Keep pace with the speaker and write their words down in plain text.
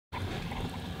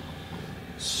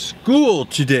school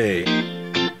today.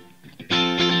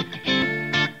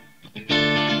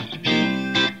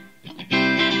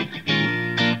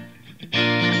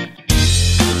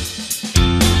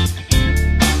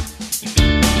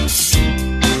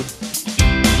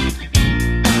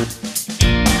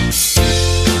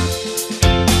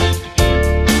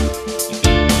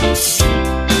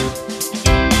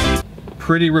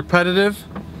 Pretty repetitive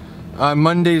on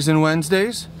Mondays and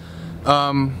Wednesdays.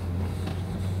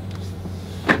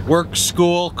 Work,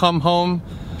 school, come home,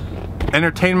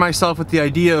 entertain myself with the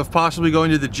idea of possibly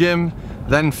going to the gym,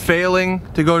 then failing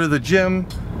to go to the gym,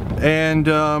 and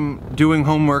doing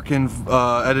homework and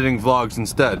editing vlogs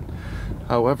instead.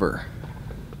 However,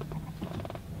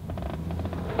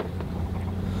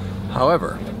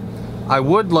 I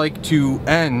would like to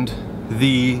end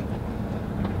the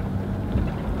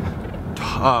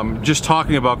just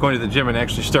talking about going to the gym and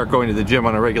actually start going to the gym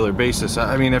on a regular basis.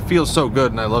 I mean, it feels so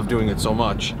good and I love doing it so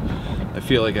much. I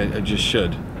feel like I just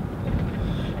should.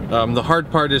 The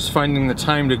hard part is finding the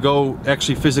time to go,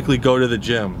 actually physically go to the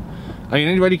gym. I mean,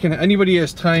 anybody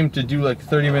has time to do like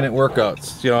 30-minute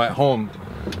workouts, you know, at home.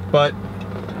 But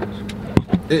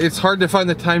it's hard to find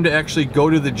the time to actually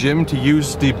go to the gym to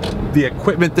use the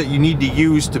equipment that you need to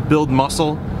use to build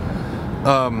muscle.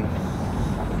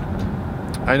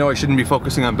 I know I shouldn't be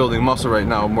focusing on building muscle right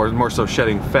now, more so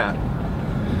shedding fat.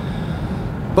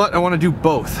 But I want to do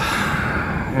both.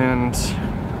 And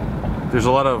there's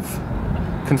a lot of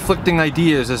conflicting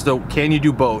ideas as to, can you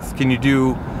do both? Can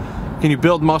you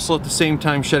build muscle at the same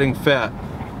time shedding fat?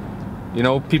 You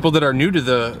know, people that are new to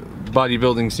the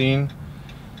bodybuilding scene,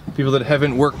 people that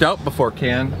haven't worked out before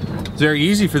can. It's very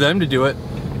easy for them to do it.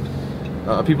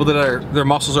 People that their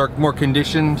muscles are more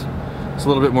conditioned, it's a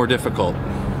little bit more difficult.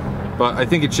 But I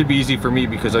think it should be easy for me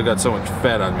because I've got so much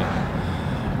fat on me.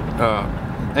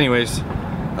 Anyways,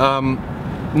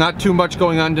 not too much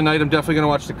going on tonight. I'm definitely going to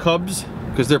watch the Cubs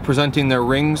because they're presenting their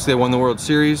rings. They won the World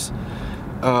Series.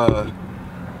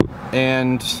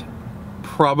 And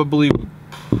probably,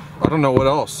 I don't know what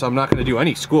else. I'm not going to do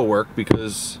any schoolwork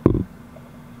because,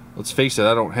 let's face it,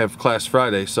 I don't have class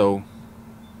Friday, so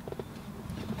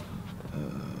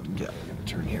yeah, I'm going to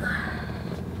turn here.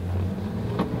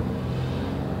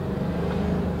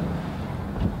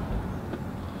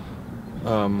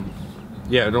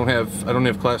 Yeah, I don't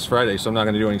have class Friday, so I'm not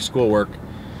going to do any schoolwork.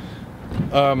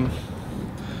 So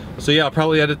yeah, I'll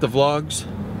probably edit the vlogs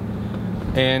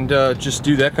and just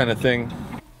do that kind of thing.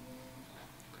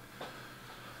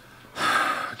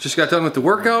 Just got done with the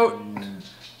workout.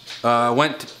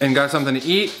 Went and got something to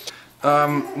eat.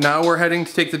 Now we're heading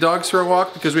to take the dogs for a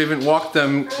walk because we haven't walked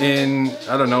them in,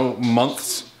 I don't know,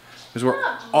 months. Because we're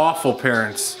awful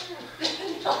parents.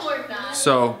 No, we're not.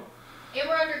 So. And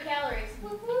we're under calories.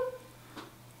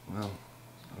 Well,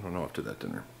 I don't know after that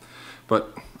dinner.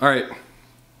 But, alright.